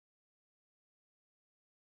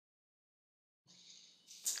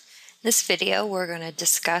This video, we're going to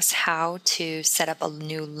discuss how to set up a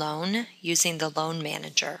new loan using the Loan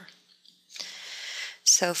Manager.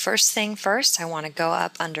 So first thing first, I want to go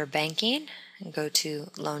up under Banking and go to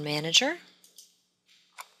Loan Manager.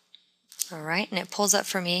 All right, and it pulls up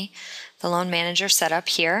for me the Loan Manager set up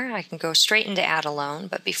here. I can go straight into Add a Loan,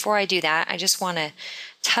 but before I do that, I just want to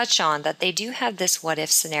touch on that they do have this What If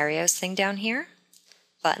Scenarios thing down here,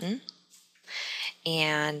 button.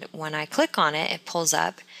 And when I click on it, it pulls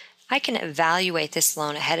up. I can evaluate this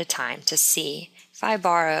loan ahead of time to see if I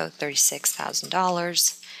borrow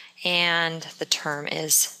 $36,000 and the term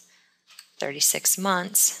is 36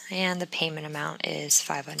 months and the payment amount is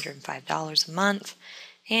 $505 a month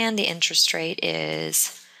and the interest rate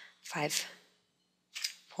is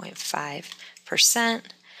 5.5%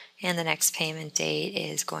 and the next payment date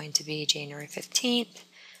is going to be January 15th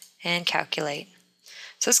and calculate.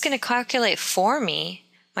 So it's going to calculate for me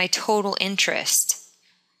my total interest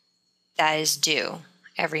that is due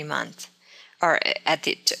every month, or at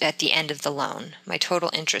the end of the loan. My total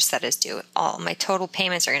interest that is due. All my total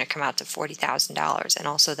payments are going to come out to $40,000, and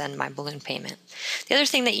also then my balloon payment. The other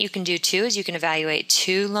thing that you can do too is you can evaluate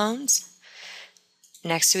two loans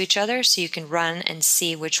next to each other, so you can run and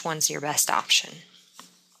see which one's your best option.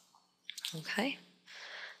 Okay,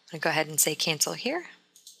 I'm going to go ahead and say cancel here.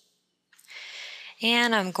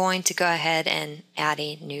 And I'm going to go ahead and add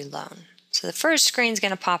a new loan. So the first screen is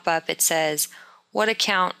going to pop up. It says, what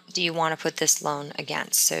account do you want to put this loan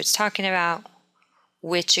against? So it's talking about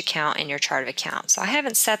which account in your chart of accounts. So I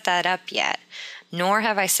haven't set that up yet, nor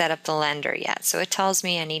have I set up the lender yet. So it tells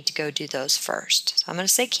me I need to go do those first. So I'm going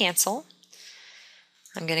to say cancel.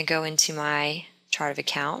 I'm going to go into my chart of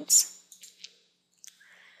accounts.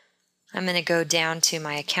 I'm going to go down to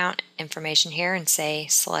my account information here and say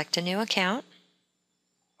select a new account.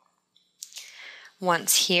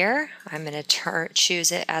 Once here, I'm going to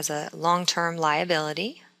choose it as a long-term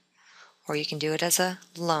liability, or you can do it as a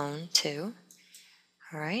loan too.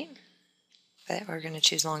 All right, but we're going to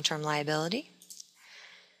choose long-term liability.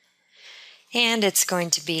 And it's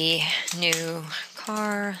going to be new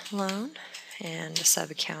car loan, and the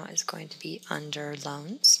sub-account is going to be under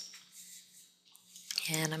loans.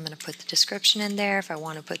 And I'm going to put the description in there. If I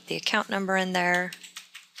want to put the account number in there,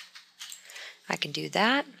 I can do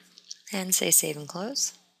that. And say save and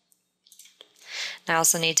close. Now I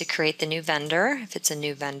also need to create the new vendor. If it's a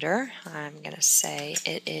new vendor, I'm going to say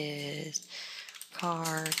it is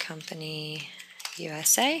Car Company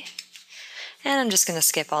USA. And I'm just going to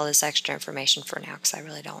skip all this extra information for now because I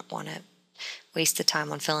really don't want to waste the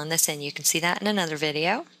time on filling this in. You can see that in another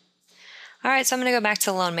video. All right, so I'm going to go back to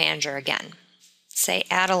the Loan Manager again. Say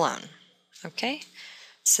add a loan. Okay,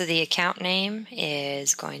 so the account name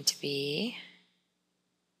is going to be...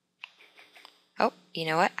 Oh, you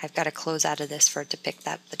know what? I've got to close out of this for it to pick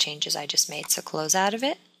up the changes I just made. So close out of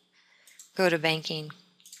it, go to Banking,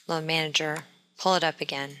 Loan Manager, pull it up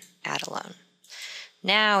again, add a loan.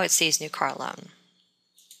 Now it sees new car loan.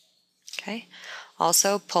 Okay.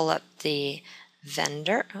 Also pull up the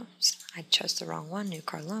vendor. Oops, I chose the wrong one, new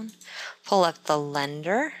car loan. Pull up the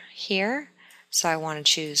lender here. So I want to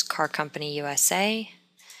choose Car Company USA.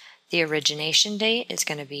 The origination date is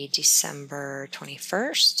going to be December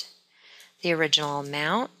 21st. The original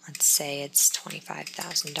amount, let's say it's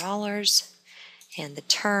 $25,000, and the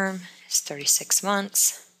term is 36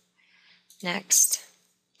 months. Next,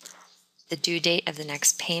 the due date of the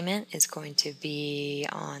next payment is going to be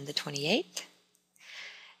on the 28th.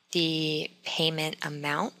 The payment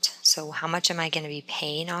amount, so how much am I going to be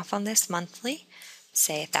paying off on this monthly?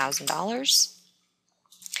 Say $1,000.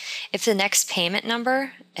 If the next payment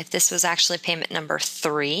number, if this was actually payment number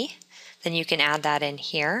 3, then you can add that in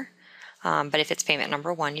here. But if it's payment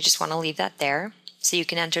number 1, you just want to leave that there. So you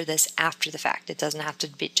can enter this after the fact. It doesn't have to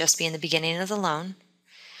just be in the beginning of the loan.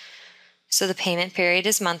 So the payment period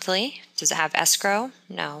is monthly. Does it have escrow?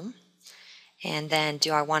 No. And then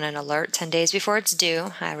do I want an alert 10 days before it's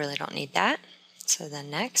due? I really don't need that. So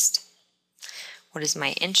then next, what is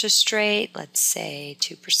my interest rate? Let's say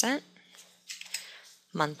 2%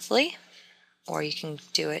 monthly. Or you can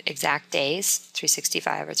do it exact days,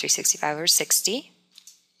 365 or 365 or 60.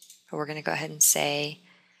 But we're going to go ahead and say,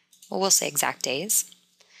 well, we'll say exact days.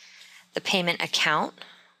 The payment account,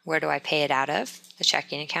 where do I pay it out of? The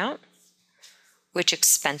checking account. Which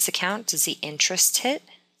expense account does the interest hit?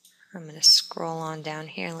 I'm going to scroll on down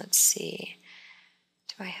here. Let's see.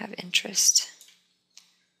 Do I have interest?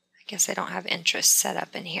 I guess I don't have interest set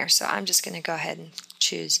up in here, so I'm just going to go ahead and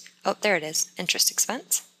choose, oh, there it is, interest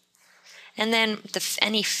expense. And then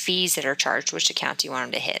any fees that are charged, which account do you want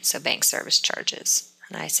them to hit? So bank service charges.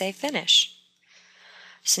 And I say finish.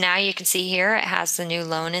 So now you can see here it has the new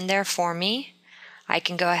loan in there for me. I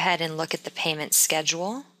can go ahead and look at the payment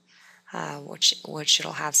schedule, which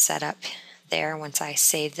it'll have set up there once I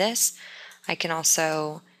save this. I can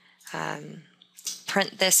also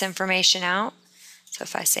print this information out. So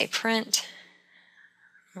if I say print,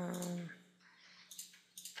 print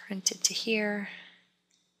it to here.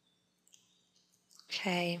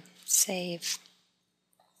 Okay, save.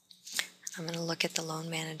 I'm going to look at the loan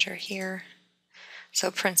manager here. So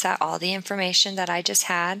it prints out all the information that I just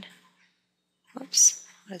had. Whoops,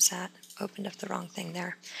 what is that? Opened up the wrong thing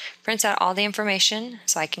there. Prints out all the information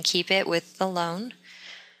so I can keep it with the loan.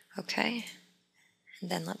 Okay, and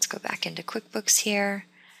then let's go back into QuickBooks here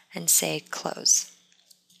and say close.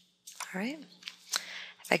 All right.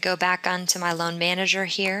 If I go back onto my loan manager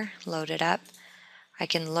here, load it up, I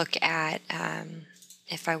can look at,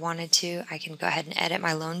 if I wanted to, I can go ahead and edit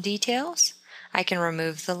my loan details. I can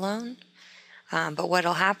remove the loan. But what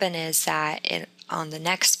will happen is that on the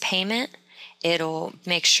next payment, it'll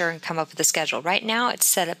make sure and come up with a schedule. Right now it's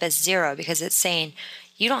set up as 0 because it's saying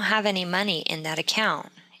you don't have any money in that account.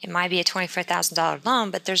 It might be a $24,000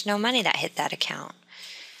 loan, but there's no money that hit that account.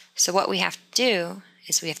 So what we have to do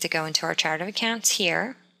is we have to go into our chart of accounts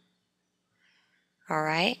here. All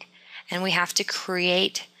right. And we have to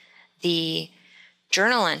create the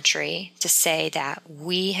journal entry to say that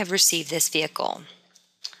we have received this vehicle.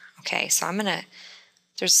 Okay, so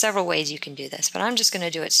there's several ways you can do this, but I'm just going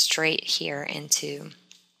to do it straight here into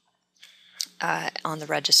on the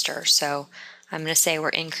register. So I'm going to say we're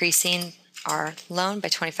increasing our loan by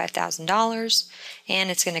 $25,000,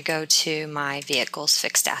 and it's going to go to my vehicle's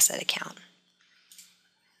fixed asset account.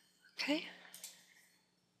 Okay.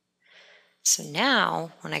 So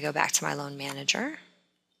now when I go back to my loan manager,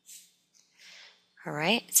 all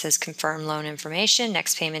right, it says confirm loan information.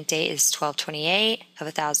 Next payment date is 12/28 of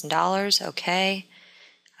 $1,000. Okay.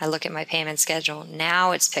 I look at my payment schedule.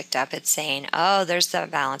 Now it's picked up. It's saying, oh, there's the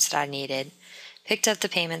balance that I needed. Picked up the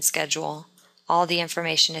payment schedule. All the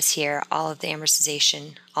information is here. All of the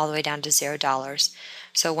amortization all the way down to $0.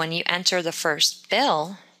 So when you enter the first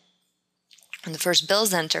bill, when the first bill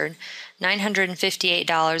is entered,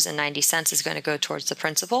 $958.90 is going to go towards the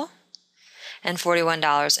principal, and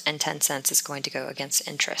 $41.10 is going to go against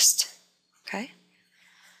interest. Okay?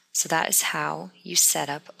 So that is how you set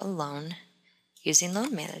up a loan using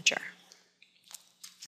Loan Manager.